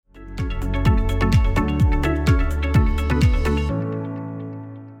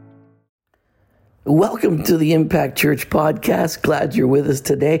Welcome to the Impact Church podcast. Glad you're with us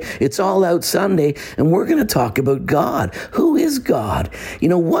today. It's All Out Sunday, and we're going to talk about God. Who is God? You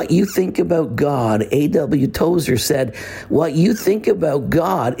know, what you think about God, A.W. Tozer said, what you think about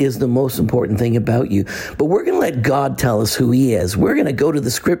God is the most important thing about you. But we're going to let God tell us who he is. We're going to go to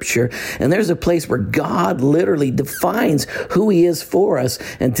the scripture, and there's a place where God literally defines who he is for us.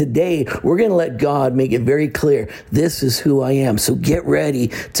 And today, we're going to let God make it very clear, this is who I am. So get ready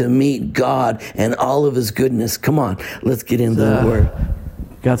to meet God and all of his goodness. Come on, let's get into the word.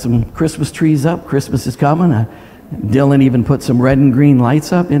 Got some Christmas trees up. Christmas is coming. Dylan even put some red and green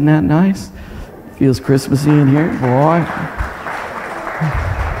lights up. Isn't that nice? Feels Christmassy in here, boy.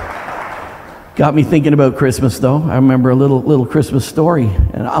 Got me thinking about Christmas, though. I remember a little Christmas story,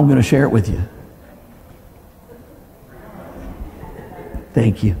 and I'm going to share it with you.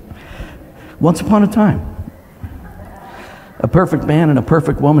 Thank you. Once upon a time, a perfect man and a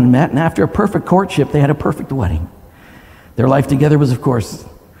perfect woman met, and after a perfect courtship, they had a perfect wedding. Their life together was, of course,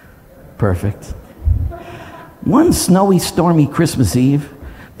 perfect. One snowy, stormy Christmas Eve,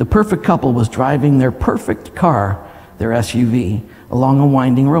 the perfect couple was driving their perfect car, their SUV, along a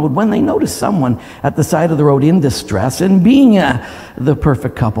winding road when they noticed someone at the side of the road in distress, and being the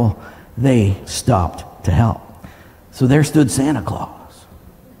perfect couple, they stopped to help. So there stood Santa Claus.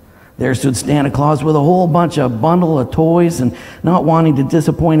 There stood Santa Claus with a whole bundle of toys, and not wanting to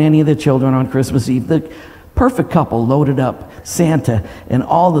disappoint any of the children on Christmas Eve, the perfect couple loaded up Santa and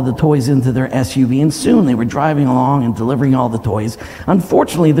all of the toys into their SUV, and soon they were driving along and delivering all the toys.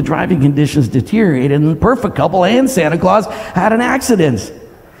 Unfortunately, the driving conditions deteriorated, and the perfect couple and Santa Claus had an accident.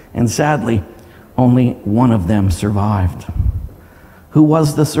 And sadly, only one of them survived. Who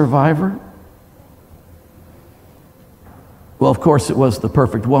was the survivor? Well, of course, it was the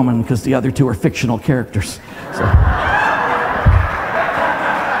perfect woman, because the other two are fictional characters. So.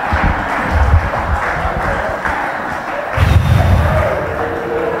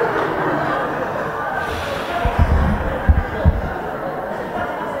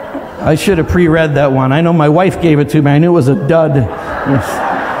 I should have pre-read that one. I know my wife gave it to me. I knew it was a dud.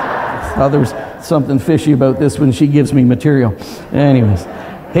 Oh, there was something fishy about this when she gives me material. Anyways.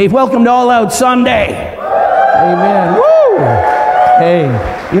 Hey, welcome to All Out Sunday. Amen. Woo! Hey,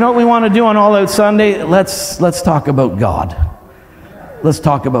 you know what we want to do on All Out Sunday? Let's talk about God. Let's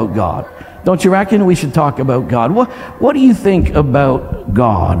talk about God. Don't you reckon we should talk about God? What do you think about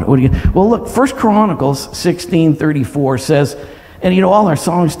God? Well, look, 1 Chronicles 16:34 says, and you know, all our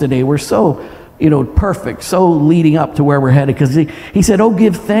songs today were so, perfect, so leading up to where we're headed, because he said, oh,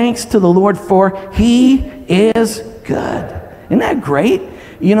 give thanks to the Lord, for he is good. Isn't that great?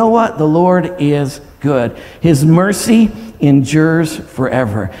 You know what? The Lord is good. His mercy endures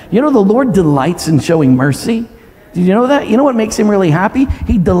forever. You know, the Lord delights in showing mercy. Did you know that? You know what makes him really happy?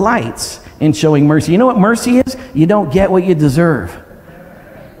 He delights in showing mercy. You know what mercy is? You don't get what you deserve.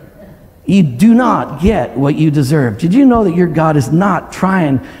 You do not get what you deserve. Did you know that your God is not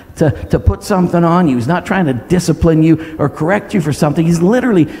trying to put something on you? He's not trying to discipline you or correct you for something. He's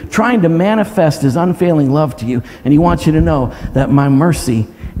literally trying to manifest his unfailing love to you. And he wants you to know that my mercy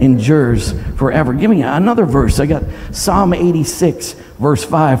endures forever. Give me another verse. I got Psalm 86, verse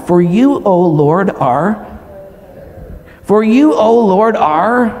 5. For you, O Lord, are... For you, O Lord,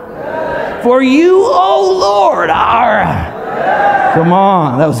 are... For you, O Lord, are... Come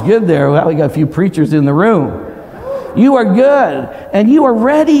on, that was good there. Well, we got a few preachers in the room. You are good, and you are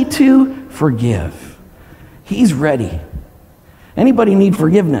ready to forgive. He's ready. Anybody need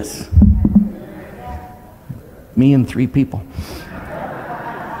forgiveness? Me and 3 people.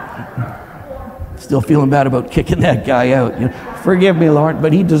 Still feeling bad about kicking that guy out. Forgive me, Lord,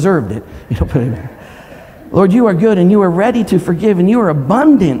 but he deserved it. Lord, you are good, and you are ready to forgive, and you are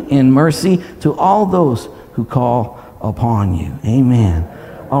abundant in mercy to all those who call upon you. Amen.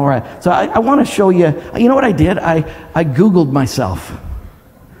 All right. So I want to show you. You know what I did? I Googled myself.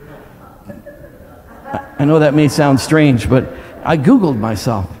 I know that may sound strange, but I Googled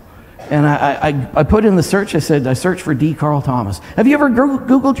myself. And I put in the search, I searched for D. Carl Thomas. Have you ever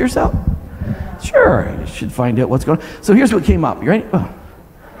Googled yourself? Sure. You should find out what's going on. So here's what came up. You ready? Oh.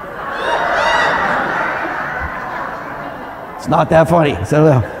 It's not that funny.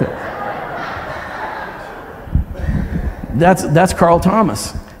 So, That's Carl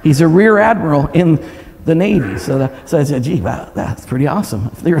Thomas. He's a rear admiral in the Navy. So I said, gee, wow, that's pretty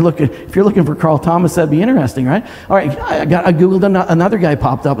awesome. If you're looking for Carl Thomas, that'd be interesting, right? All right, I Googled another guy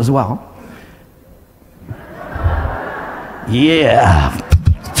popped up as well. Yeah.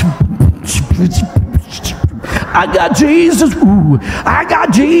 I got Jesus. Ooh, I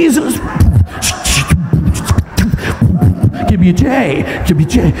got Jesus. Give me a J.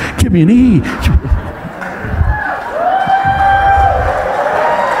 Give me an E.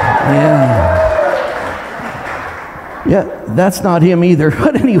 Yeah, that's not him either.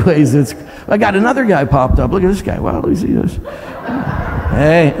 But anyways, I got another guy popped up. Look at this guy. Wow, let me see this.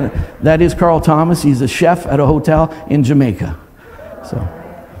 Hey, that is Carl Thomas. He's a chef at a hotel in Jamaica. So,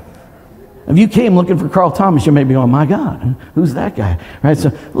 if you came looking for Carl Thomas, you may be going, my God, who's that guy? Right?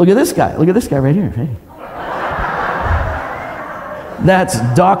 So, look at this guy. Look at this guy right here. Hey. That's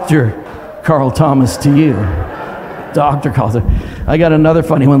Dr. Carl Thomas to you. Dr. Carl Thomas. I got another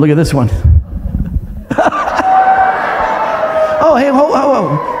funny one. Look at this one. Oh, hey,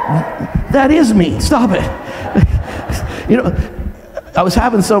 whoa. That is me. Stop it. I was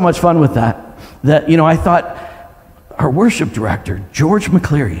having so much fun with that, I thought, our worship director, George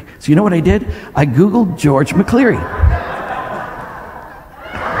McCleary. So you know what I did? I Googled George McCleary.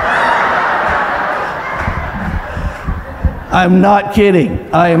 I'm not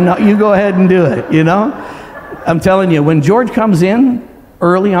kidding. I am not. You go ahead and do it, I'm telling you, when George comes in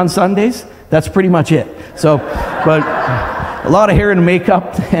early on Sundays, that's pretty much it. So, but a lot of hair and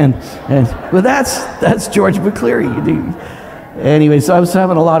makeup, but that's George McCleary. Anyway, so I was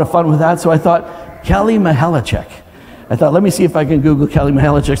having a lot of fun with that, so I thought, Kelly Mihelichek. I thought, let me see if I can Google Kelly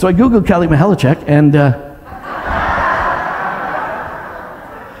Mihelichek. So I Googled Kelly Mihelichek, and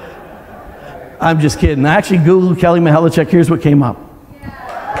I'm just kidding. I actually Googled Kelly Mihelichek. Here's what came up.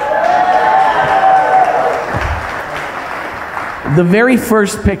 The very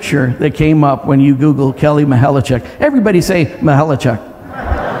first picture that came up when you Google Kelly Mihelichek, everybody say Mihelichek.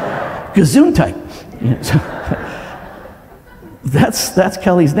 Gesundheit. That's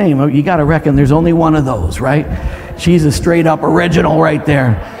Kelly's name. You got to reckon there's only one of those, right? She's a straight up original right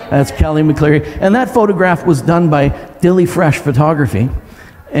there. That's Kelly McCleary. And that photograph was done by Dilly Fresh Photography.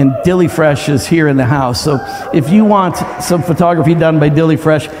 And Dilly Fresh is here in the house. So if you want some photography done by Dilly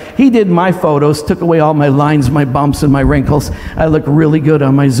Fresh, he did my photos, took away all my lines, my bumps, and my wrinkles. I look really good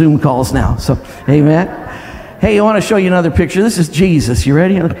on my Zoom calls now. So, amen. Hey, I want to show you another picture. This is Jesus. You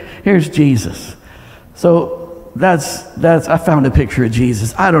ready? Here's Jesus. So I found a picture of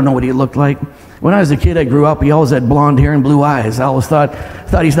Jesus. I don't know what he looked like. When I was a kid, I grew up, he always had blonde hair and blue eyes. I always thought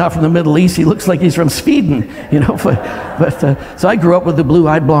he's not from the Middle East. He looks like he's from Sweden, so I grew up with the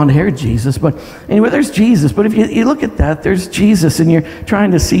blue-eyed, blonde-haired Jesus. But anyway, there's Jesus. But if you look at that, there's Jesus, and you're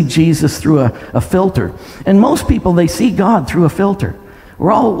trying to see Jesus through a filter. And most people, they see God through a filter.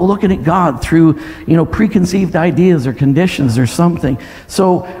 We're all looking at God through, preconceived ideas or conditions or something.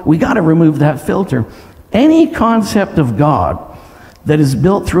 So we got to remove that filter. Any concept of God that is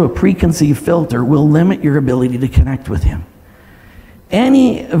built through a preconceived filter will limit your ability to connect with him.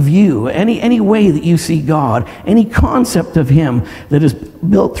 Any view, any way that you see God, any concept of him that is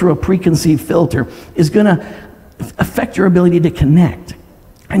built through a preconceived filter is going to affect your ability to connect.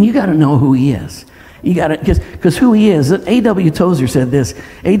 And you got to know who he is. You got to, because who he is. A.W. Tozer said this.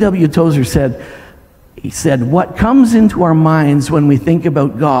 A.W. Tozer said, what comes into our minds when we think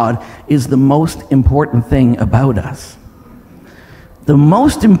about God is the most important thing about us. The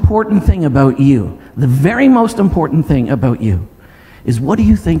most important thing about you, the very most important thing about you, is what do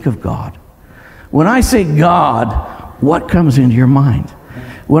you think of God? When I say God, what comes into your mind?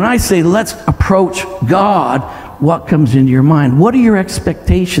 When I say let's approach God, what comes into your mind? What are your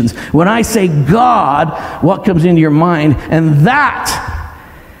expectations? When I say God, what comes into your mind? And that,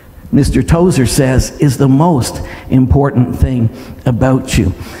 Mr. Tozer says, is the most important thing about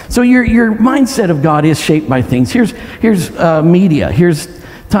you. So your mindset of God is shaped by things. Here's media. Here's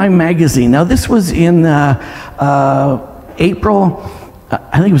Time Magazine. Now this was in April,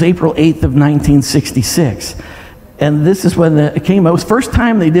 I think it was April 8th of 1966. And this is when it came out. It was the first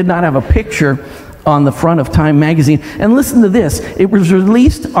time they did not have a picture on the front of Time Magazine. And listen to this. It was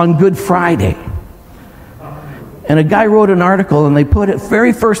released on Good Friday. And a guy wrote an article, and they put it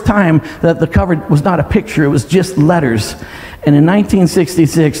very first time that the cover was not a picture, it was just letters. And in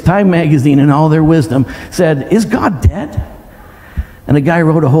 1966, Time Magazine, in all their wisdom, said, "Is God dead?" And a guy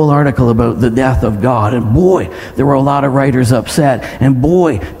wrote a whole article about the death of God. And boy, there were a lot of writers upset. And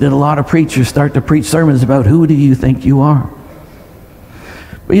boy, did a lot of preachers start to preach sermons about who do you think you are.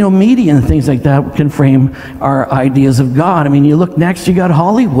 But media and things like that can frame our ideas of God. I mean, you look next, you got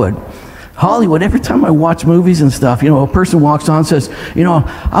Hollywood. Hollywood, every time I watch movies and stuff, a person walks on and says,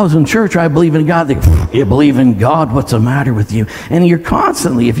 I was in church, I believe in God. They go, you believe in God? What's the matter with you? And you're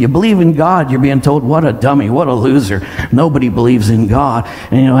constantly, if you believe in God, you're being told, what a dummy, what a loser. Nobody believes in God.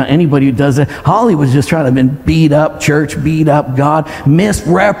 And anybody who does that, Hollywood's just trying to beat up church, beat up God,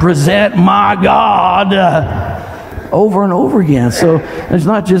 misrepresent my God. Over and over again. So it's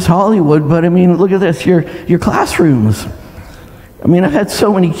not just Hollywood, but I mean, look at this, your classrooms. I mean, I've had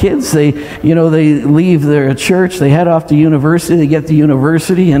so many kids, they leave their church, they head off to university, they get to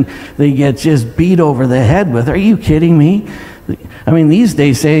university, and they get just beat over the head with, are you kidding me? I mean, these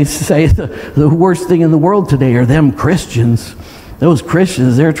days, say the worst thing in the world today are them Christians. Those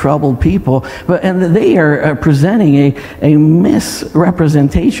Christians, they're troubled people. And they are presenting a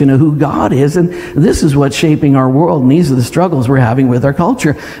misrepresentation of who God is, and this is what's shaping our world, and these are the struggles we're having with our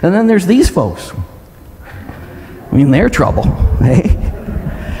culture. And then there's these folks. I mean, they're trouble, hey?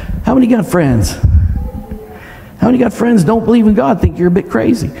 How many got friends? How many got friends don't believe in God, think you're a bit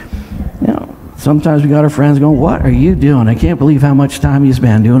crazy? You know, sometimes we got our friends going, what are you doing? I can't believe how much time you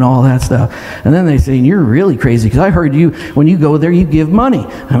spend doing all that stuff. And then they say, you're really crazy, because I heard you, when you go there, you give money.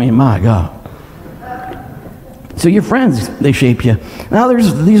 I mean, my God. So your friends, they shape you. Now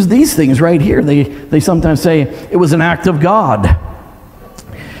there's these things right here. They sometimes say, it was an act of God.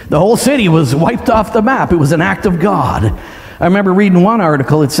 The whole city was wiped off the map. It was an act of God. I remember reading one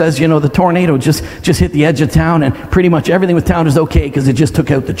article. It says, the tornado just hit the edge of town, and pretty much everything with town is okay because it just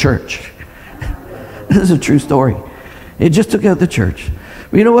took out the church. This is a true story. It just took out the church.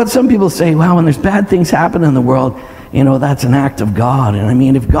 But you know what? Some people say, wow, when there's bad things happen in the world, that's an act of God. And I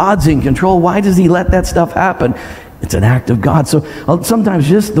mean, if God's in control, why does he let that stuff happen? It's an act of God. So sometimes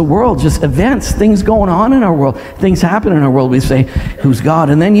just the world, just events, things going on in our world, things happen in our world, we say, who's God?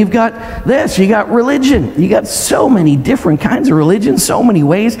 And then you've got this, you got religion. You got so many different kinds of religion, so many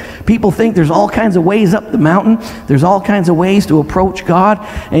ways. People think there's all kinds of ways up the mountain. There's all kinds of ways to approach God.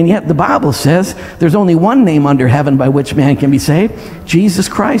 And yet the Bible says there's only one name under heaven by which man can be saved. Jesus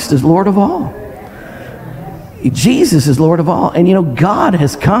Christ is Lord of all. Jesus is Lord of all. And God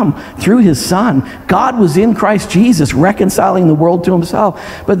has come through his Son. God was in Christ Jesus reconciling the world to himself.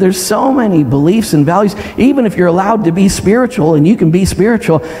 But there's so many beliefs and values. Even if you're allowed to be spiritual, and you can be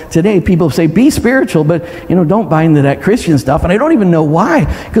spiritual today, people say be spiritual, but don't buy into that Christian stuff. And I don't even know why,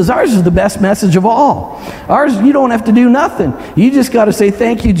 because ours is the best message of all. Ours, you don't have to do nothing. You just got to say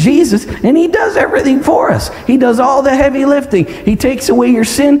thank you, Jesus, and he does everything for us. He does all the heavy lifting. He takes away your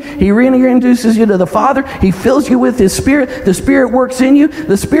sin. He reintroduces you to the Father. He fills you with his Spirit. The Spirit works in you.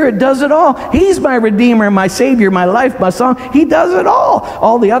 The Spirit does it all. He's my Redeemer, my Savior, my life, my song. He does it all.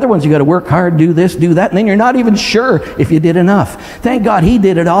 All the other ones, you got to work hard, do this, do that, and then you're not even sure if you did enough. Thank God he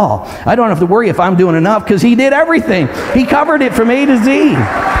did it all. I don't have to worry if I'm doing enough, because he did everything. He covered it from A to Z.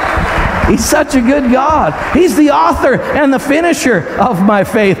 He's such a good God. He's the author and the finisher of my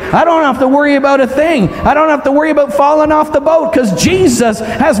faith. I don't have to worry about a thing. I don't have to worry about falling off the boat, because Jesus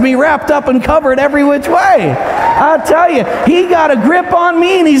has me wrapped up and covered every which way. I'll tell you, he got a grip on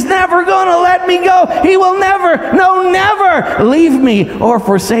me, and he's never going to let me go. He will never leave me or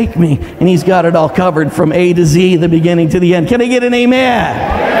forsake me. And he's got it all covered from A to Z, the beginning to the end. Can I get an amen?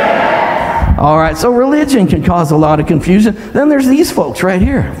 Yeah. All right, so religion can cause a lot of confusion. Then there's these folks right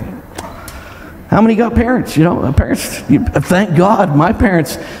here. How many got parents? Parents, thank God. My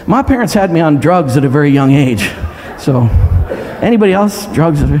parents had me on drugs at a very young age. So, anybody else?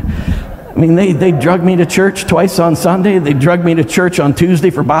 Drugs? I mean, they drugged me to church twice on Sunday. They drugged me to church on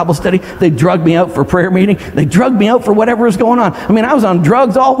Tuesday for Bible study. They drugged me out for prayer meeting. They drugged me out for whatever was going on. I mean, I was on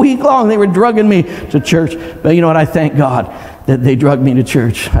drugs all week long. They were drugging me to church. But you know what? I thank God that they drugged me to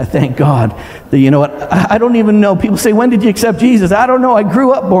church. I thank God that, I don't even know. People say, when did you accept Jesus? I don't know. I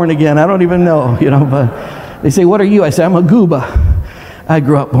grew up born again. I don't even know, but they say, what are you? I say, I'm a gooba. I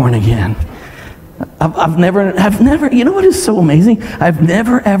grew up born again. I've never, you know what is so amazing? I've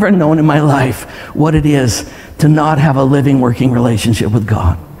never ever known in my life what it is to not have a living, working relationship with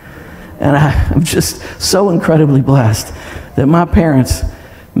God. And I'm just so incredibly blessed that my parents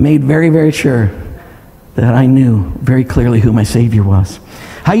made very, very sure that I knew very clearly who my Savior was.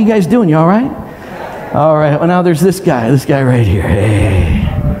 How you guys doing? You all right? All right. Well, now there's this guy right here. Hey.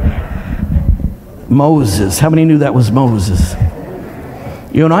 Moses. How many knew that was Moses?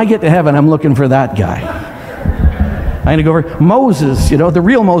 When I get to heaven, I'm looking for that guy. I'm going to go over, Moses, the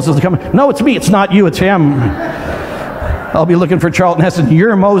real Moses is coming. No, it's me. It's not you. It's him. I'll be looking for Charlton Heston.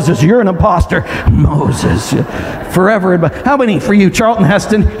 You're Moses. You're an imposter. Moses. Forever. How many for you, Charlton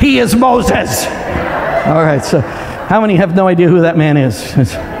Heston? He is Moses. All right, so how many have no idea who that man is?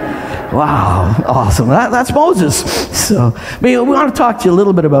 Wow, awesome. That's Moses. So, we want to talk to you a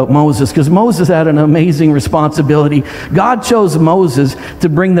little bit about Moses, because Moses had an amazing responsibility. God chose Moses to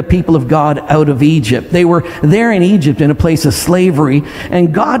bring the people of God out of Egypt. They were there in Egypt in a place of slavery,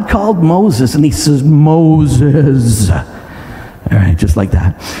 and God called Moses, and he says, Moses. All right, just like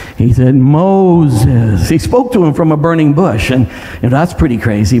that. He said, Moses. He spoke to him from a burning bush, and that's pretty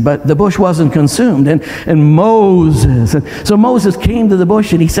crazy, but the bush wasn't consumed. And Moses. And so Moses came to the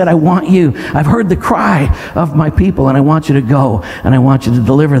bush, and he said, I want you. I've heard the cry of my people, and I want you to go, and I want you to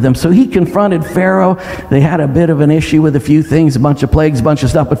deliver them. So he confronted Pharaoh. They had a bit of an issue with a few things, a bunch of plagues, a bunch of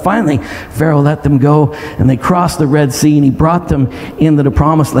stuff, but finally Pharaoh let them go, and they crossed the Red Sea, and he brought them into the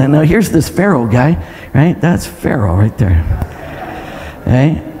promised land. Now here's this Pharaoh guy, right? That's Pharaoh right there.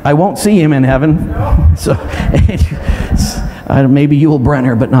 Okay? I won't see him in heaven. So maybe Yul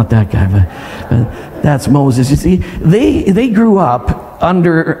Brenner, but not that guy. But that's Moses. You see, they grew up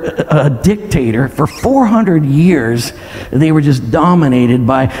under a dictator for 400 years. They were just dominated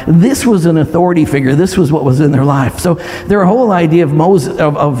by, this was an authority figure. This was what was in their life. So their whole idea of Moses,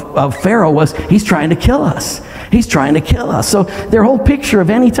 of Pharaoh was, he's trying to kill us. He's trying to kill us. So their whole picture of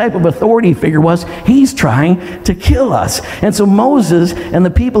any type of authority figure was, he's trying to kill us. And so Moses and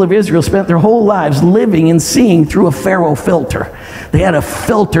the people of Israel spent their whole lives living and seeing through a Pharaoh filter. They had a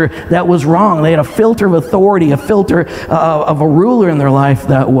filter that was wrong. They had a filter of authority, a filter of a ruler in their life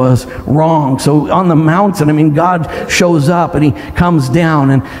that was wrong. So on the mountain, I mean, God shows up and he comes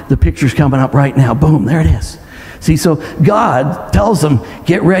down, and the picture's coming up right now. Boom, there it is. See, so God tells them,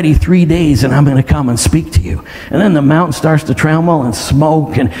 get ready 3 days and I'm going to come and speak to you. And then the mountain starts to tremble and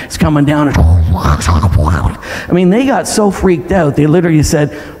smoke, and it's coming down. And I mean, they got so freaked out, they literally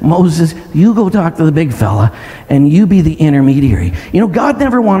said, Moses, you go talk to the big fella and you be the intermediary. You know, God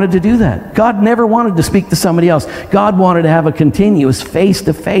never wanted to do that. God never wanted to speak to somebody else. God wanted to have a continuous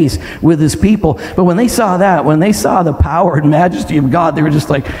face-to-face with his people. But when they saw that, when they saw the power and majesty of God, they were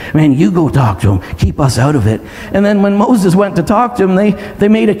just like, man, you go talk to him. Keep us out of it. And then when Moses went to talk to him, they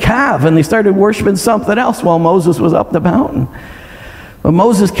made a calf and they started worshiping something else while Moses was up the mountain. When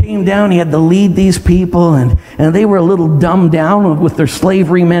Moses came down, he had to lead these people, and they were a little dumbed down with their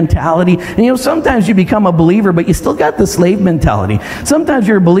slavery mentality. And you know, sometimes you become a believer, but you still got the slave mentality. Sometimes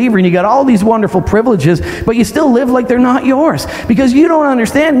you're a believer and you got all these wonderful privileges, but you still live like they're not yours, because you don't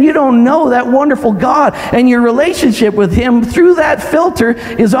understand and you don't know that wonderful God, and your relationship with him through that filter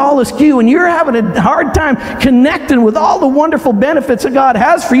is all askew, and you're having a hard time connecting with all the wonderful benefits that God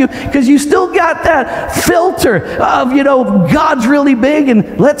has for you, because you still got that filter of, you know, God's really big,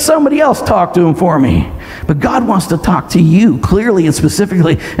 and let somebody else talk to him for me. But God wants to talk to you clearly and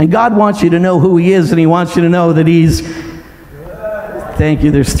specifically, and God wants you to know who he is, and he wants you to know that he's... Thank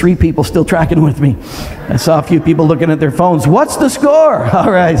you. There's 3 people still tracking with me. I saw a few people looking at their phones. What's the score? All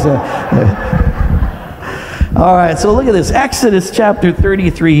right. All right, so look at this. Exodus chapter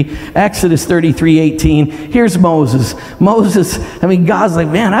 33, Exodus 33:18. Here's Moses. Moses, I mean, God's like,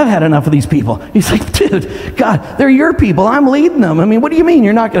 man, I've had enough of these people. He's like, dude, God, they're your people. I'm leading them. I mean, what do you mean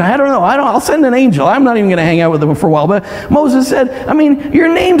you're not going to? I don't know. I'll send an angel. I'm not even going to hang out with them for a while. But Moses said, I mean, your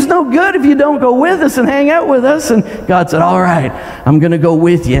name's no good if you don't go with us and hang out with us. And God said, all right, I'm going to go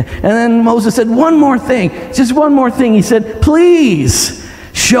with you. And then Moses said, one more thing, just one more thing. He said, please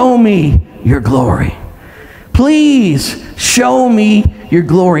show me your glory. Please show me your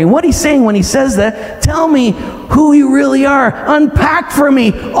glory. And what he's saying when he says that, tell me who you really are. Unpack for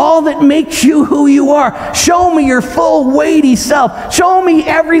me all that makes you who you are. Show me your full weighty self. Show me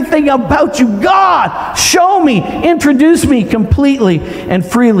everything about you. God, show me. Introduce me completely and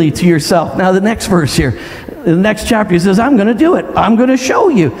freely to yourself. Now the next verse here, the next chapter, he says, I'm going to do it. I'm going to show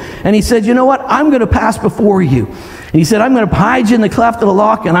you. And he said, you know what? I'm going to pass before you. And he said, I'm going to hide you in the cleft of the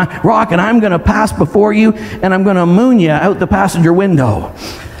rock, and I'm going to pass before you, and I'm going to moon you out the passenger window.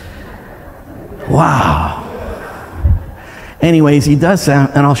 Wow. Anyways, he does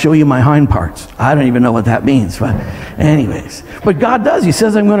that, and I'll show you my hind parts. I don't even know what that means, but anyways. But God does. He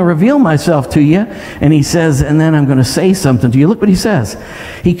says, I'm going to reveal myself to you. And he says, and then I'm going to say something to you. Look what he says.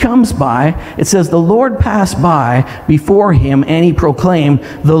 He comes by. It says, the Lord passed by before him, and he proclaimed,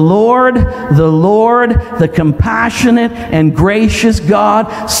 the Lord, the compassionate and gracious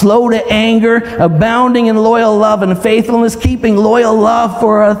God, slow to anger, abounding in loyal love and faithfulness, keeping loyal love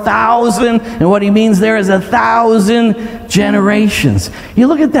for 1,000. And what he means there is 1,000 generations. You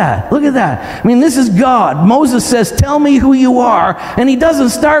look at that. Look at that. I mean, this is God. Moses says, tell me who you are. And he doesn't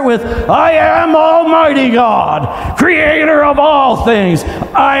start with, I am Almighty God, creator of all things.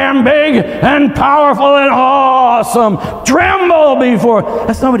 I am big and powerful and awesome. Tremble before.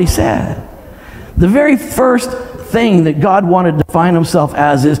 That's not what he said. The very first thing that God wanted to define himself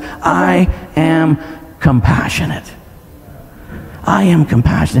as is, I am compassionate. I am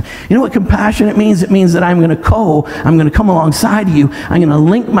compassionate. You know what compassionate means? It means that I'm going to come alongside you. I'm going to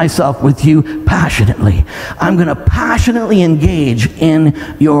link myself with you passionately. I'm going to passionately engage in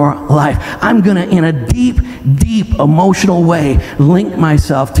your life. I'm going to, in a deep, deep emotional way, link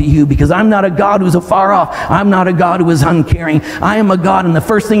myself to you, because I'm not a God who's afar off. I'm not a God who is uncaring. I am a God, and the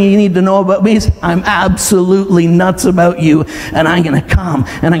first thing you need to know about me is I'm absolutely nuts about you, and I'm going to come,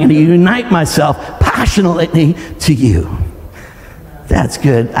 and I'm going to unite myself passionately to you. That's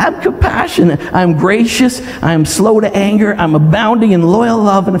good. I'm compassionate. I'm gracious. I'm slow to anger. I'm abounding in loyal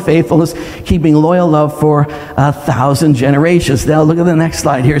love and faithfulness, keeping loyal love for 1,000 generations. Now look at the next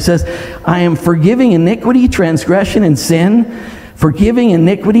slide here. It says, I am forgiving iniquity, transgression, and sin. Forgiving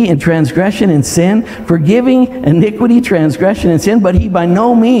iniquity and transgression and sin. Forgiving iniquity, transgression, and sin. But he by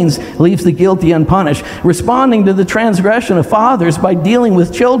no means leaves the guilty unpunished. Responding to the transgression of fathers by dealing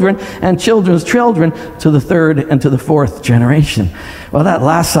with children and children's children to the third and to the fourth generation. Well, that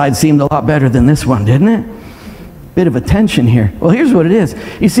last side seemed a lot better than this one, didn't it? Bit of a tension here. Well, here's what it is.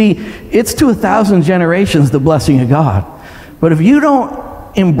 You see, it's to 1,000 generations the blessing of God. But if you don't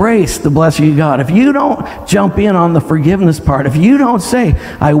embrace the blessing of God, if you don't jump in on the forgiveness part, if you don't say,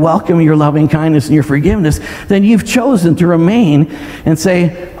 I welcome your loving kindness and your forgiveness, then you've chosen to remain and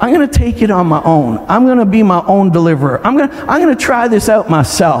say, I'm going to take it on my own. I'm going to be my own deliverer. I'm going to try this out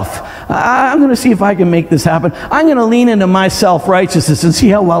myself. I'm going to see if I can make this happen. I'm going to lean into my self-righteousness and see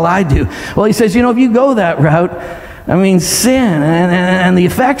how well I do. Well, he says, if you go that route, sin and the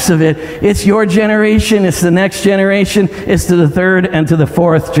effects of it, it's your generation, it's the next generation, it's to the third and to the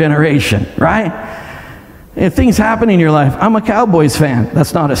fourth generation, right? If things happen in your life, I'm a Cowboys fan.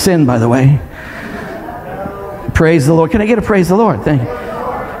 That's not a sin, by the way. Praise the Lord. Can I get a praise the Lord? Thank you.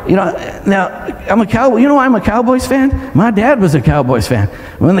 Now, I'm a Cowboy. Why I'm a Cowboys fan? My dad was a Cowboys fan.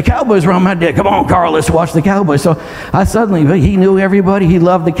 When the Cowboys were on, my dad, come on, Carl, let's watch the Cowboys. So he knew everybody. He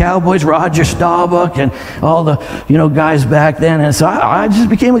loved the Cowboys, Roger Staubach, and all the, guys back then. And so I just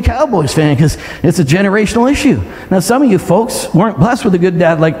became a Cowboys fan because it's a generational issue. Now, some of you folks weren't blessed with a good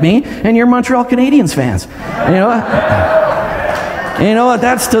dad like me, and you're Montreal Canadiens fans. You know what? You know what?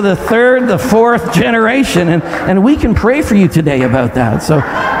 That's to the third, the fourth generation, and we can pray for you today about that. So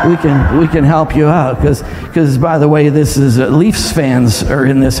we can help you out because by the way, this is Leafs fans are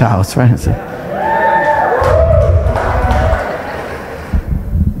in this house, right? So,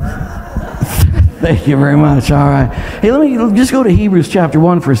 thank you very much. All right. Hey, let me just go to Hebrews chapter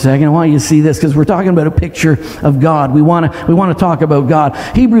 1 for a second. I want you to see this because we're talking about a picture of God. We want to talk about God.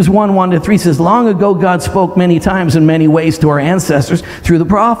 Hebrews 1:1-3 says, long ago God spoke many times in many ways to our ancestors through the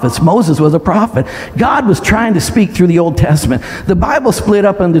prophets. Moses was a prophet. God was trying to speak through the Old Testament. The Bible split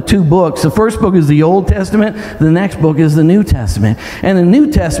up into two books. The first book is the Old Testament. The next book is the New Testament. And the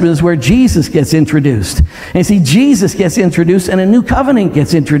New Testament is where Jesus gets introduced. And see, Jesus gets introduced and a new covenant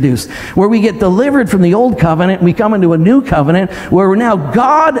gets introduced where we get delivered from the old covenant. We come into a new covenant where now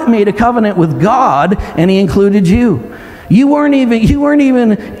God made a covenant with God and he included you. You weren't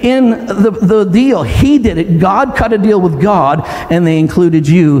even in the deal. He did it. God cut a deal with God and they included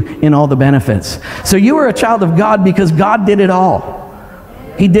you in all the benefits. So you were a child of God because God did it all.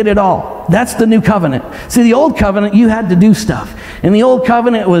 He did it all. That's the new covenant. See, the old covenant, you had to do stuff. And the old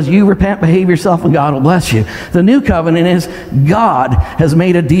covenant was you repent, behave yourself, and God will bless you. The new covenant is God has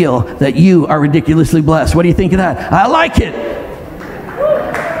made a deal that you are ridiculously blessed. What do you think of that? I like it.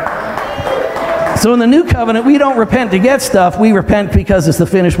 So in the new covenant, we don't repent to get stuff. We repent because it's the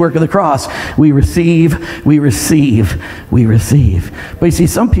finished work of the cross. We receive, we receive, we receive. But you see,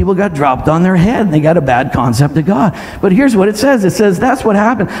 some people got dropped on their head and they got a bad concept of God. But here's what it says. It says, that's what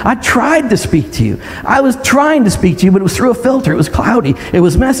happened. I tried to speak to you. I was trying to speak to you, but it was through a filter. It was cloudy. It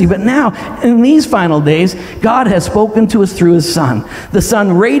was messy. But now, in these final days, God has spoken to us through his Son. The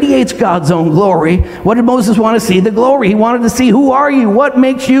Son radiates God's own glory. What did Moses want to see? The glory. He wanted to see, who are you? What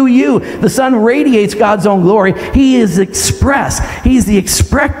makes you you? The Son radiates God's own glory. He is express. He's the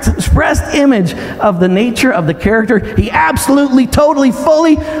expressed image of the nature of the character. He absolutely, totally,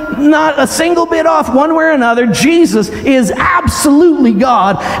 fully, not a single bit off one way or another. Jesus is absolutely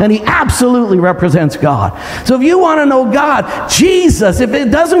God, and he absolutely represents God. So if you want to know God, Jesus, if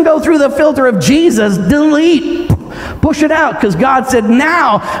it doesn't go through the filter of Jesus, delete. Push it out, because God said,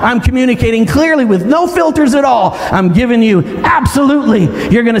 now I'm communicating clearly with no filters at all. I'm giving you absolutely.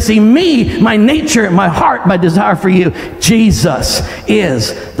 You're going to see me, my nature, my heart, my desire for you. Jesus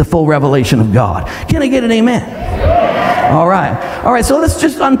is the full revelation of God. Can I get an amen? All right, so let's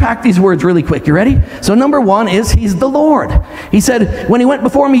just unpack these words really quick. You ready? So number one is he's the Lord. He said, when he went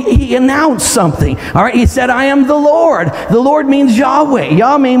before me, he announced something. All right, he said, I am the Lord. The Lord means Yahweh.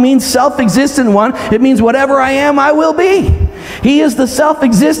 Yahweh means self-existent one. It means whatever I am, I will be. He is the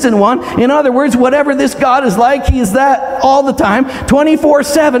self-existent one. In other words, whatever this God is like, he is that all the time.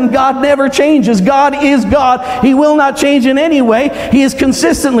 24/7, God never changes. God is God. He will not change in any way. He is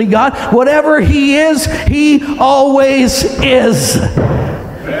consistently God. Whatever he is, he always is.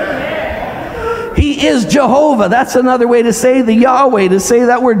 He is Jehovah. That's another way to say the Yahweh, to say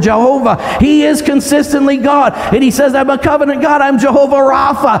that word Jehovah. He is consistently God. And he says, I'm a covenant God. I'm Jehovah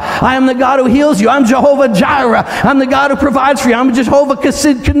Rapha. I am the God who heals you. I'm Jehovah Jireh. I'm the God who provides for you. I'm Jehovah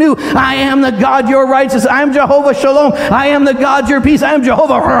Tsidkenu. I am the God your righteous. I am Jehovah Shalom. I am the God your peace. I am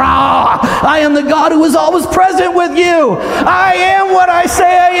Jehovah Ra. I am the God who is always present with you. I am what I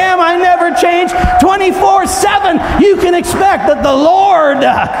say I am. I never change. 24/7, you can expect that the Lord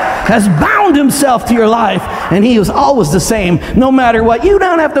has bound himself to your life, and he is always the same, no matter what. You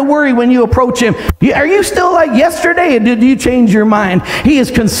don't have to worry when you approach him. Are you still like yesterday, or did you change your mind? He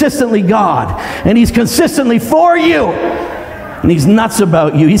is consistently God, and he's consistently for you, and he's nuts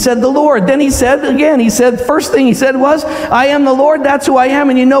about you. He said the Lord. Then he said again, first thing he said was, I am the Lord. That's who I am.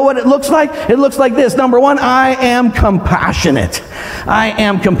 And you know what it looks like? It looks like this. Number one, I am compassionate. I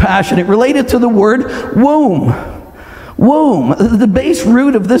am compassionate. Related to the word womb. Womb. The base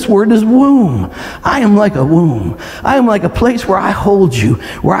root of this word is womb. I am like a womb. I am like a place where I hold you,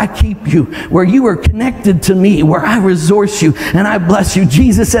 where I keep you, where you are connected to me, where I resource you and I bless you.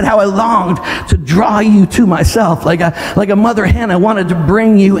 Jesus said how I longed to draw you to myself. Like a mother hen, I wanted to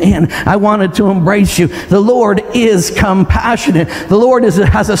bring you in. I wanted to embrace you. The Lord is compassionate. The Lord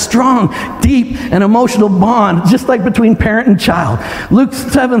has a strong, deep, and emotional bond, just like between parent and child. Luke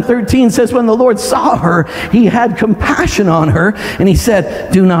 7:13 says, when the Lord saw her, he had compassion on her, and he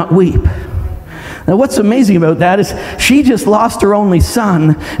said, do not weep. Now what's amazing about that is she just lost her only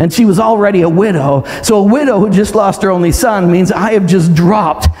son, and she was already a widow. So a widow who just lost her only son means I have just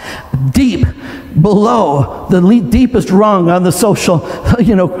dropped deep below the deepest rung on the social,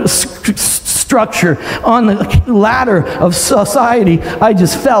 structure, on the ladder of society. I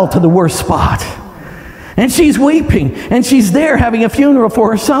just fell to the worst spot. And she's weeping, and she's there having a funeral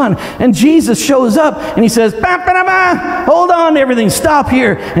for her son. And Jesus shows up, and he says, hold on to everything, stop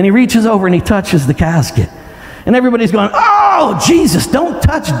here. And he reaches over and he touches the casket. And everybody's going, oh, Jesus, don't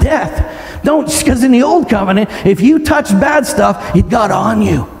touch death. Don't, because in the old covenant, if you touched bad stuff, it got on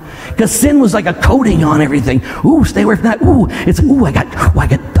you. Because sin was like a coating on everything. Ooh, stay away from that. I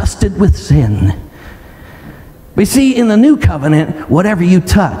got dusted with sin. But you see, in the new covenant, whatever you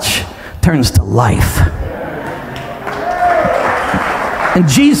touch turns to life. And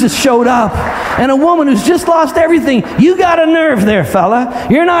Jesus showed up, and a woman who's just lost everything. You got a nerve there, fella.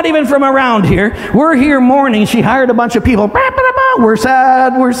 You're not even from around here. We're here mourning. She hired a bunch of people. We're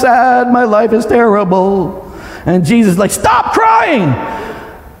sad, my life is terrible. And Jesus is like, stop crying.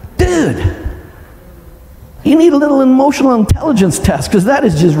 Dude, you need a little emotional intelligence test, because that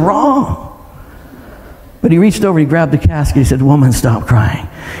is just wrong. But he reached over, he grabbed the casket, he said, woman, stop crying.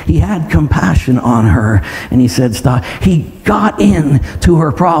 He had compassion on her, and he said, stop. He got into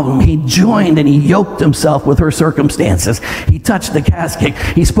her problem. He joined and he yoked himself with her circumstances. He touched the casket.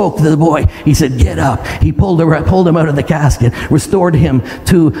 He spoke to the boy. He said, get up. He pulled him out of the casket, restored him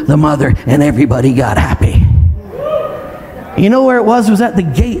to the mother, and everybody got happy. You know where it was? It was at the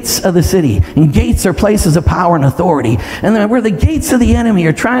gates of the city. And gates are places of power and authority. And then where the gates of the enemy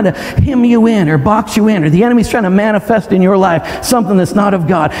are trying to hem you in or box you in, or the enemy's trying to manifest in your life something that's not of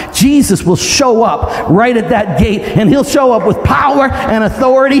God, Jesus will show up right at that gate, and he'll show up with power and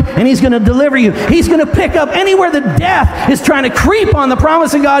authority, and he's going to deliver you. He's going to pick up anywhere the death is trying to creep on the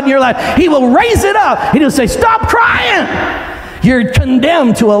promise of God in your life. He will raise it up. He'll say, stop crying. You're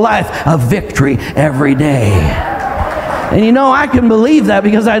condemned to a life of victory every day. And you know, I can believe that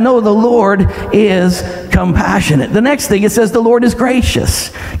because I know the Lord is compassionate. The next thing, it says the Lord is gracious.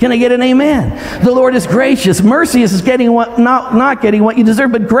 Can I get an amen? The Lord is gracious. Mercy is getting what, not getting what you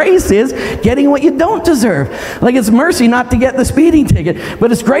deserve, but grace is getting what you don't deserve. Like, it's mercy not to get the speeding ticket,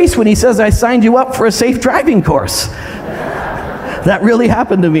 but it's grace when he says, I signed you up for a safe driving course. That really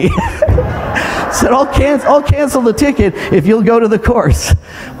happened to me. Said, I'll cancel the ticket if you'll go to the course.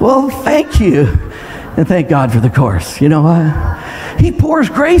 Well, thank you. And thank God for the course. You know what? He pours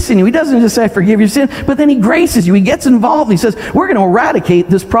grace in you. He doesn't just say, I forgive your sin, but then he graces you. He gets involved. He says, we're going to eradicate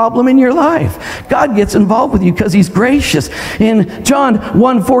this problem in your life. God gets involved with you because he's gracious. In John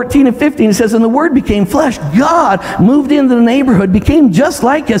 1:14 and 15, it says, and the Word became flesh. God moved into the neighborhood, became just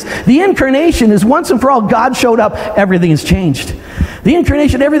like us. The incarnation is once and for all. God showed up. Everything has changed. The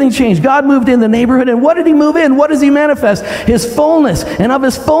incarnation, everything changed. God moved in the neighborhood, and what did he move in? What does he manifest? His fullness. And of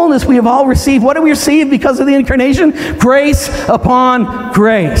his fullness we have all received. What do we receive because of the incarnation? Grace upon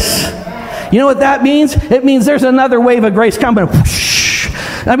grace. You know what that means? It means there's another wave of grace coming. Whoosh.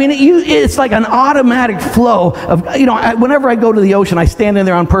 I mean, it's like an automatic flow of, whenever I go to the ocean, I stand in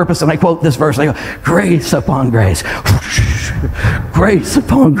there on purpose and I quote this verse. I go, grace upon grace. Whoosh. Grace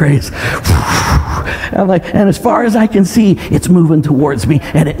upon grace. I'm like, and as far as I can see, it's moving towards me,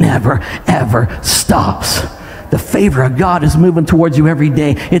 and it never, ever stops. The favor of God is moving towards you every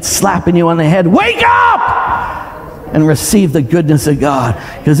day. It's slapping you on the head. Wake up! And receive the goodness of God,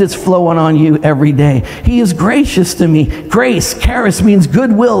 because it's flowing on you every day. He is gracious to me. Grace, charis, means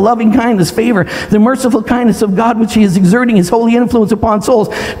goodwill, loving kindness, favor. The merciful kindness of God, which he is exerting his holy influence upon souls,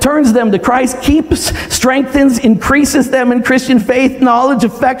 turns them to Christ, keeps, strengthens, increases them in Christian faith, knowledge,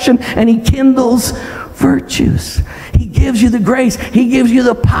 affection, and he kindles virtues. He gives you the grace. He gives you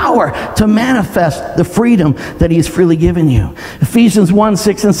the power to manifest the freedom that he has freely given you. Ephesians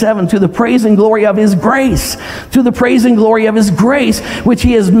 1:6 and 7, to the praise and glory of his grace, to the praise and glory of his grace, which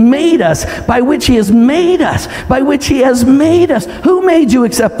he has made us, by which he has made us, by which he has made us. Who made you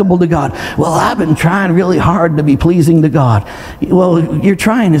acceptable to God? Well, I've been trying really hard to be pleasing to God. Well, your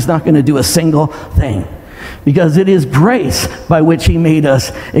trying is not going to do a single thing. Because it is grace by which he made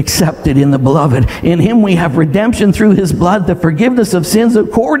us accepted in the beloved. In him we have redemption through his blood, the forgiveness of sins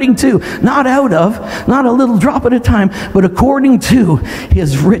according to, not out of, not a little drop at a time, but according to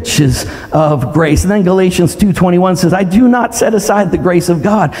his riches of grace. And then Galatians 2:21 says, I do not set aside the grace of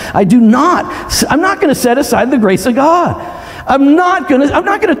God. I'm not going to set aside the grace of God. I'm not going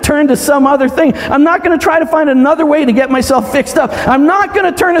to turn to some other thing. I'm not going to try to find another way to get myself fixed up. I'm not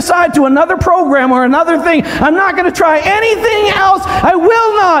going to turn aside to another program or another thing. I'm not going to try anything else. I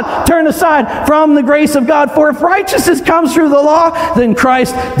will not turn aside from the grace of God. For if righteousness comes through the law, then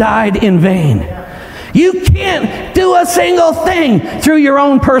Christ died in vain. You can't do a single thing through your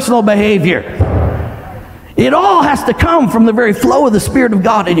own personal behavior. It all has to come from the very flow of the Spirit of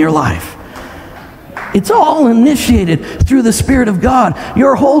God in your life. It's all initiated through the Spirit of God.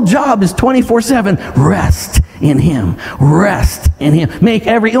 Your whole job is 24/7. Rest in him. Rest in him.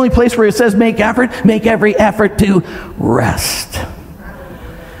 The only place where it says make every effort to rest.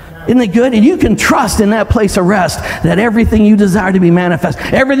 Isn't it good? And you can trust in that place of rest that everything you desire to be manifest,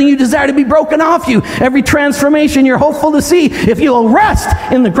 everything you desire to be broken off you, every transformation you're hopeful to see, if you will rest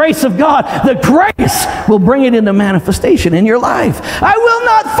in the grace of God, the grace will bring it into manifestation in your life. I will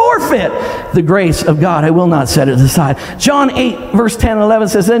not forfeit the grace of God. I will not set it aside. John 8, verse 10 and 11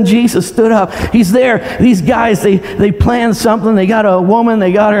 says, then Jesus stood up. He's there. These guys, they planned something. They got a woman.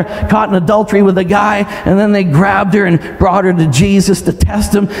 They got her caught in adultery with a guy, and then they grabbed her and brought her to Jesus to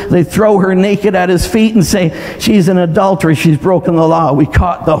test him. They throw her naked at his feet and say, she's an adulterer. She's broken the law. We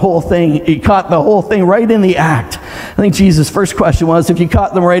caught the whole thing. He caught the whole thing right in the act. I think Jesus' first question was, if you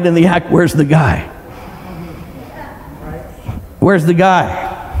caught them right in the act, where's the guy? Where's the guy?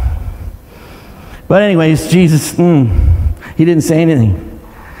 But anyways, Jesus, he didn't say anything.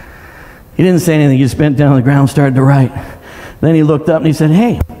 He didn't say anything. He just bent down on the ground, started to write. Then he looked up and he said,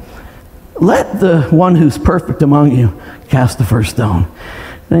 hey, let the one who's perfect among you cast the first stone.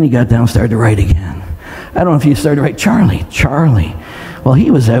 Then he got down and started to write again. I don't know if he started to write Charlie. Well,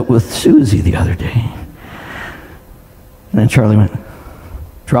 he was out with Susie the other day. And then Charlie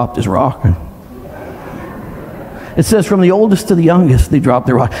dropped his rock. And it says from the oldest to the youngest, they dropped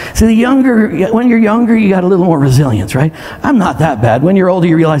their rock. See, when you're younger, you got a little more resilience, right? I'm not that bad. When you're older,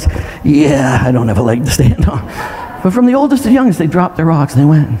 you realize, yeah, I don't have a leg to stand on. But from the oldest to the youngest, they dropped their rocks and they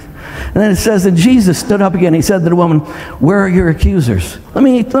went. And then it says that Jesus stood up again. He said to the woman, where are your accusers? Let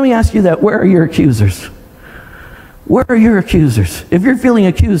me ask you that. Where are your accusers? Where are your accusers? If you're feeling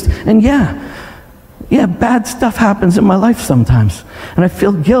accused, and yeah, bad stuff happens in my life sometimes. And I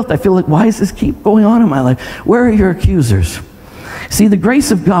feel guilt. I feel like, why does this keep going on in my life? Where are your accusers? See, the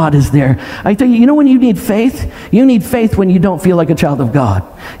grace of God is there. I tell you, when you need faith? You need faith when you don't feel like a child of God.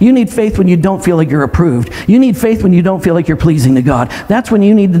 You need faith when you don't feel like you're approved. You need faith when you don't feel like you're pleasing to God. That's when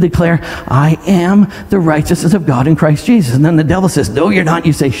you need to declare, I am the righteousness of God in Christ Jesus. And then the devil says, no, you're not.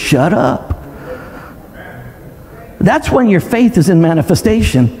 You say, shut up. That's when your faith is in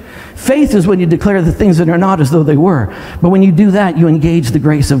manifestation. Faith is when you declare the things that are not as though they were. But when you do that, you engage the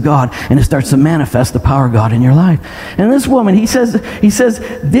grace of God, and it starts to manifest the power of God in your life. And this woman, he says,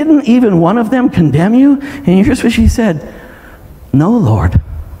 didn't even one of them condemn you? And here's what she said. No, Lord.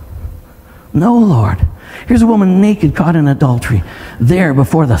 No, Lord. Here's a woman naked, caught in adultery, there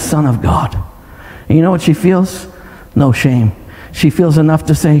before the Son of God. And you know what she feels? No shame. She feels enough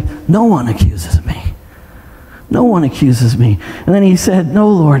to say, no one accuses me. No one accuses me. And then he said, no,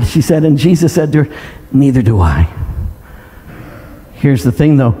 Lord, she said, and Jesus said to her, neither do I. Here's the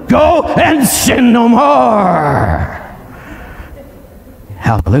thing, though. Go and sin no more.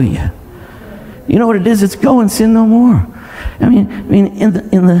 Hallelujah. You know what it is? It's go and sin no more. I mean,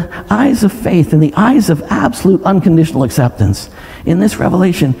 in the eyes of faith, in the eyes of absolute unconditional acceptance, in this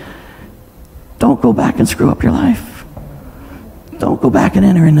revelation, don't go back and screw up your life. Don't go back and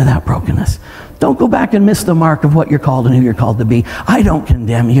enter into that brokenness. Don't go back and miss the mark of what you're called and who you're called to be. I don't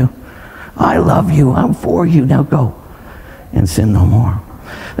condemn you. I love you. I'm for you. Now go and sin no more.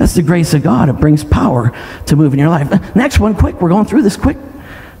 That's the grace of God. It brings power to move in your life. Next one, quick. We're going through this quick.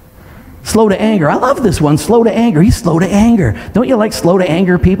 Slow to anger. I love this one. Slow to anger. He's slow to anger. Don't you like slow to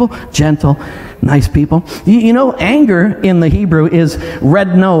anger people? Gentle, nice people. You know, anger in the Hebrew is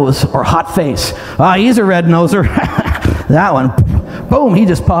red nose or hot face. He's a red noser. That one, boom, he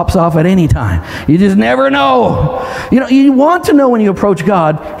just pops off at any time. You just never know. You know, you want to know when you approach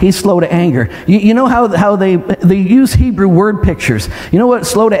God, he's slow to anger. You know how they use Hebrew word pictures. You know what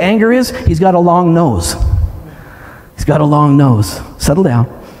slow to anger is? He's got a long nose. He's got a long nose. Settle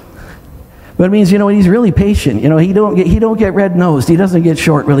down. But it means, you know, he's really patient. You know, he don't get red-nosed. He doesn't get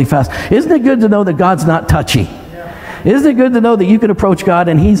short really fast. Isn't it good to know that God's not touchy? Isn't it good to know that you can approach God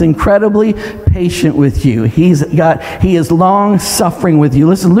and he's incredibly patient with you? He is long-suffering with you.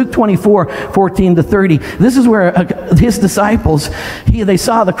 Listen, Luke 24:14-30. This is where his disciples, they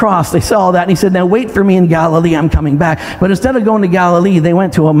saw the cross, they saw all that, and he said, now wait for me in Galilee, I'm coming back. But instead of going to Galilee, they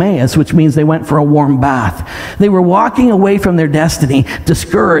went to Emmaus, which means they went for a warm bath. They were walking away from their destiny,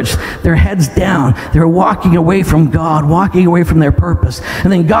 discouraged, their heads down. They were walking away from God, walking away from their purpose.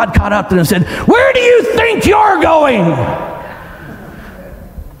 And then God caught up to them and said, where do you think you're going?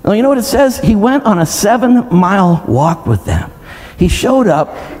 Well, you know what it says? He went on a 7-mile walk with them. He showed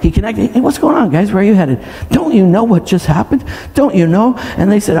up, he connected. Hey, what's going on, guys? Where are you headed? Don't you know what just happened? Don't you know? And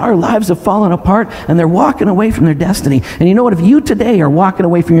they said, our lives have fallen apart, and they're walking away from their destiny. And you know what? If you today are walking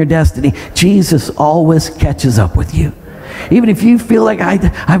away from your destiny, Jesus always catches up with you. Even if you feel like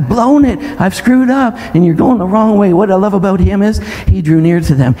I've blown it, I've screwed up, and you're going the wrong way, what I love about him is he drew near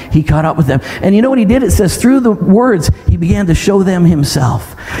to them. He caught up with them. And you know what he did? It says through the words, he began to show them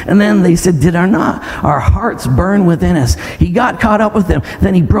himself. And then they said, did our hearts burn within us? He got caught up with them.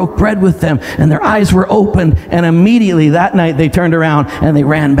 Then he broke bread with them, and their eyes were opened. And immediately that night they turned around and they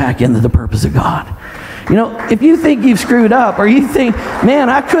ran back into the purpose of God. You know, if you think you've screwed up or you think, man,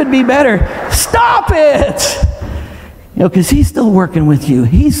 I could be better, stop it! You know, because he's still working with you.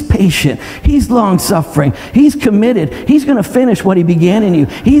 He's patient. He's long-suffering. He's committed. He's going to finish what he began in you.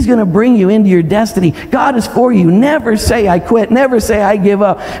 He's going to bring you into your destiny. God is for you. Never say, I quit. Never say, I give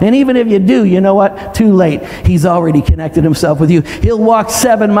up. And even if you do, you know what? Too late. He's already connected himself with you. He'll walk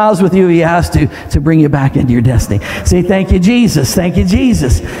 7 miles with you if he has to bring you back into your destiny. Say, thank you, Jesus. Thank you,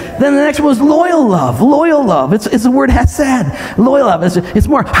 Jesus. Then the next one was loyal love. Loyal love. It's the word hesed. Loyal love. It's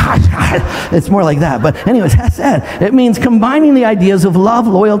more, it's more like that. But anyways, hesed. It means combining the ideas of love,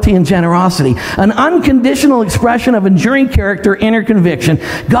 loyalty, and generosity. An unconditional expression of enduring character, inner conviction.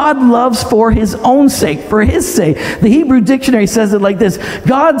 God loves for his own sake, for his sake. The Hebrew dictionary says it like this: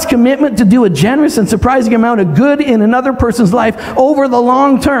 God's commitment to do a generous and surprising amount of good in another person's life over the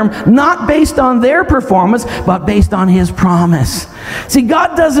long term, not based on their performance, but based on his promise. See,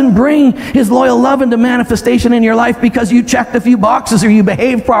 God doesn't bring his loyal love into manifestation in your life because you checked a few boxes or you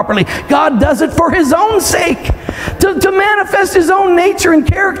behaved properly. God does it for his own sake, to manifest his own nature and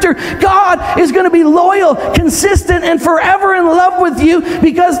character. God is going to be loyal, consistent, and forever in love with you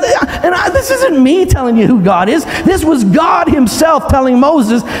because, this isn't me telling you who God is. This was God himself telling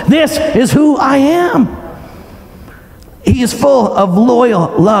Moses, this is who I am. He is full of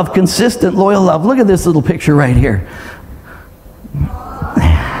loyal love, consistent loyal love. Look at this little picture right here.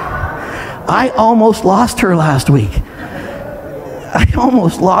 I almost lost her last week. I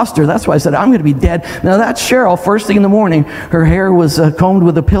almost lost her. That's why I said, I'm going to be dead. Now, that's Cheryl, first thing in the morning. Her hair was combed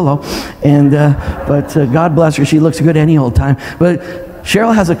with a pillow. But God bless her. She looks good any old time. But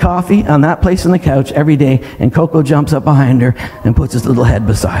Cheryl has a coffee on that place on the couch every day, and Coco jumps up behind her and puts his little head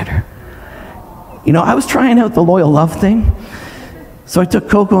beside her. You know, I was trying out the loyal love thing. So I took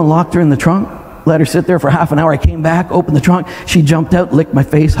Coco and locked her in the trunk. let her sit there for half an hour. I came back, opened the trunk. She jumped out, licked my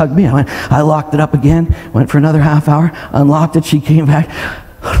face, hugged me. I locked it up again, went for another half hour, unlocked it. She came back.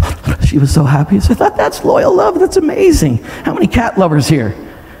 She was so happy. I said, that's loyal love. That's amazing. How many cat lovers here?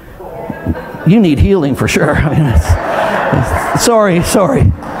 You need healing for sure. I mean,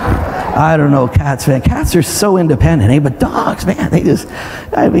 sorry. I don't know, cats, man. Cats are so independent, eh? But dogs, man, they just,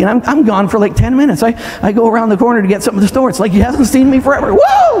 I mean, I'm gone for like 10 minutes. I go around the corner to get something at the store. It's like you haven't seen me forever.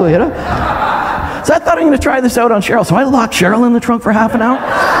 Whoa, you know? So I thought I'm going to try this out on Cheryl. So I locked Cheryl in the trunk for half an hour.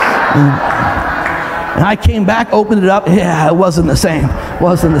 And I came back, opened it up. Yeah, it wasn't the same.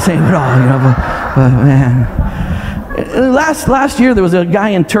 Wasn't the same at all, you know, but man. Last year, there was a guy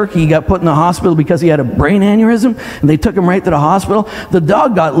in Turkey. He got put in the hospital because he had a brain aneurysm, and they took him right to the hospital. The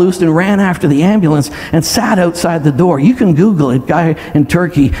dog got loosed and ran after the ambulance and sat outside the door. You can Google it, guy in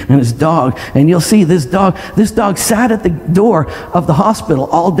Turkey and his dog, and you'll see this dog. This dog sat at the door of the hospital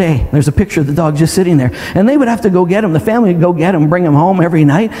all day. There's a picture of the dog just sitting there, and they would have to go get him. The family would go get him, bring him home every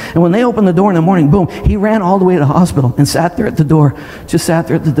night, and when they opened the door in the morning, boom, he ran all the way to the hospital and sat there at the door, just sat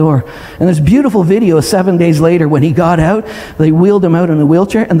there at the door. And there's beautiful video 7 days later when he got out. They wheeled him out in a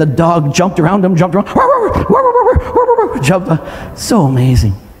wheelchair, and the dog jumped around him, jumped so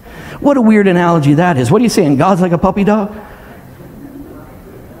amazing. What a weird analogy that is. What are you saying? God's like a puppy dog?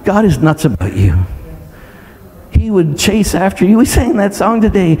 God is nuts about you. He would chase after you. We sang that song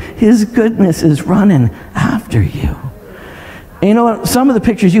today. His goodness is running after you. And you know what? Some of the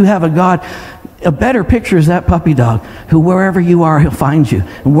pictures you have of God, a better picture is that puppy dog who wherever you are, he'll find you.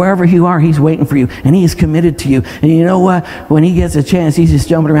 And wherever you are, he's waiting for you. And he is committed to you. And you know what? When he gets a chance, he's just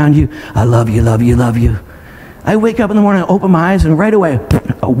jumping around you. I love you, love you, love you. I wake up in the morning, open my eyes, and right away,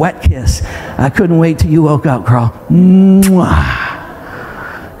 a wet kiss. I couldn't wait till you woke up, Carl. Mwah.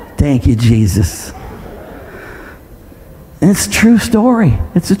 Thank you, Jesus. And it's a true story.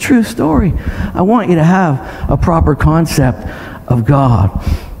 It's a true story. I want you to have a proper concept of God.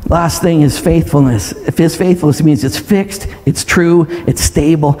 Last thing is faithfulness. If his faithfulness means it's fixed, it's true, it's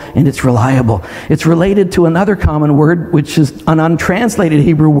stable, and it's reliable. It's related to another common word, which is an untranslated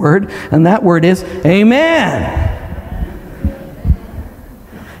Hebrew word, and that word is amen.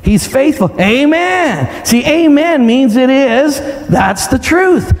 He's faithful. Amen. See, amen means it is. That's the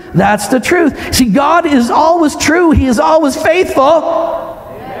truth. That's the truth. See, God is always true. He is always faithful.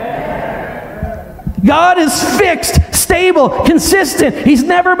 God is fixed, stable, consistent. He's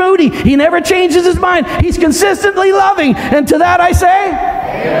never moody. He never changes his mind. He's consistently loving. And to that I say,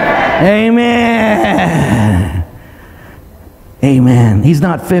 amen. Amen. Amen. He's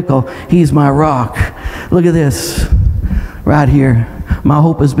not fickle. He's my rock. Look at this right here. My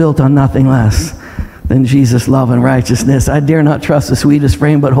hope is built on nothing less than Jesus' love and righteousness. I dare not trust the sweetest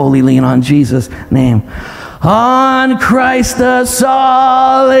frame, but wholly lean on Jesus' name. On Christ the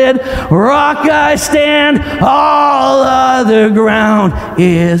solid rock I stand, all other ground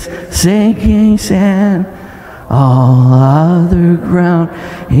is sinking sand. All other ground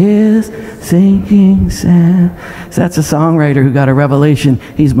is sinking sand. So that's a songwriter who got a revelation.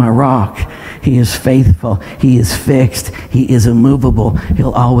 He's my rock. He is faithful. He is fixed. He is immovable.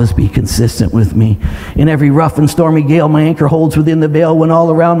 He'll always be consistent with me. In every rough and stormy gale, my anchor holds within the veil. When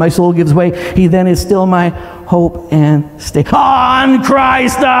all around my soul gives way, he then is still my hope and stay. On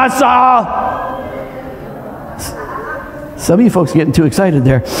Christ the solid. Some of you folks are getting too excited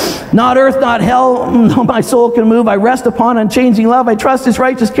there. Not earth, not hell, no, my soul can move. I rest upon unchanging love. I trust his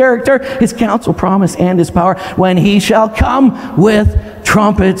righteous character, his counsel, promise, and his power. When he shall come with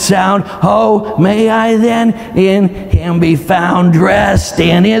trumpet sound, oh, may I then in him be found, dressed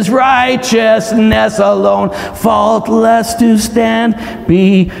in his righteousness alone, faultless to stand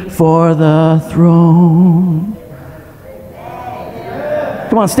before the throne.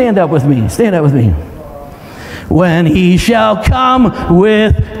 Come on, stand up with me. Stand up with me. When he shall come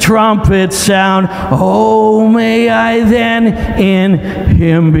with trumpet sound, oh, may I then in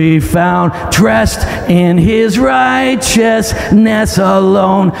him be found, dressed in his righteousness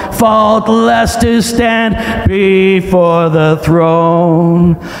alone, faultless to stand before the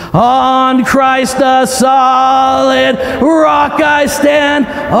throne. On Christ the solid rock I stand,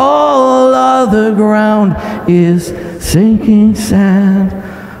 all other ground is sinking sand.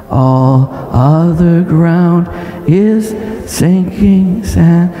 All other ground is sinking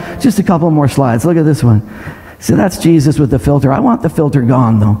sand. Just a couple more slides. Look at this one. See, that's Jesus with the filter. I want the filter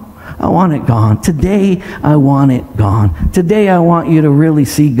gone, though. I want it gone. Today, I want it gone. Today, I want you to really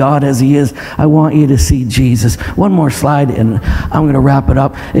see God as he is. I want you to see Jesus. One more slide, and I'm going to wrap it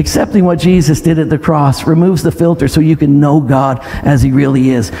up. Accepting what Jesus did at the cross removes the filter so you can know God as he really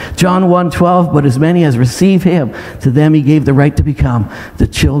is. John 1:12, but as many as receive him, to them he gave the right to become the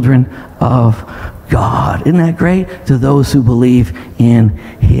children of God. Isn't that great? To those who believe in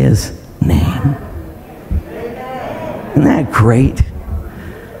his name. Isn't that great?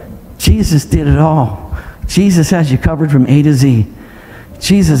 Jesus did it all. Jesus has you covered from A to Z.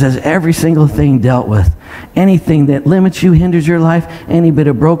 Jesus has every single thing dealt with. Anything that limits you, hinders your life, any bit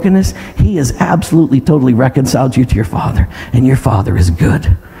of brokenness, he has absolutely, totally reconciled you to your Father. And your Father is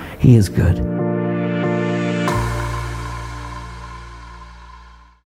good. He is good.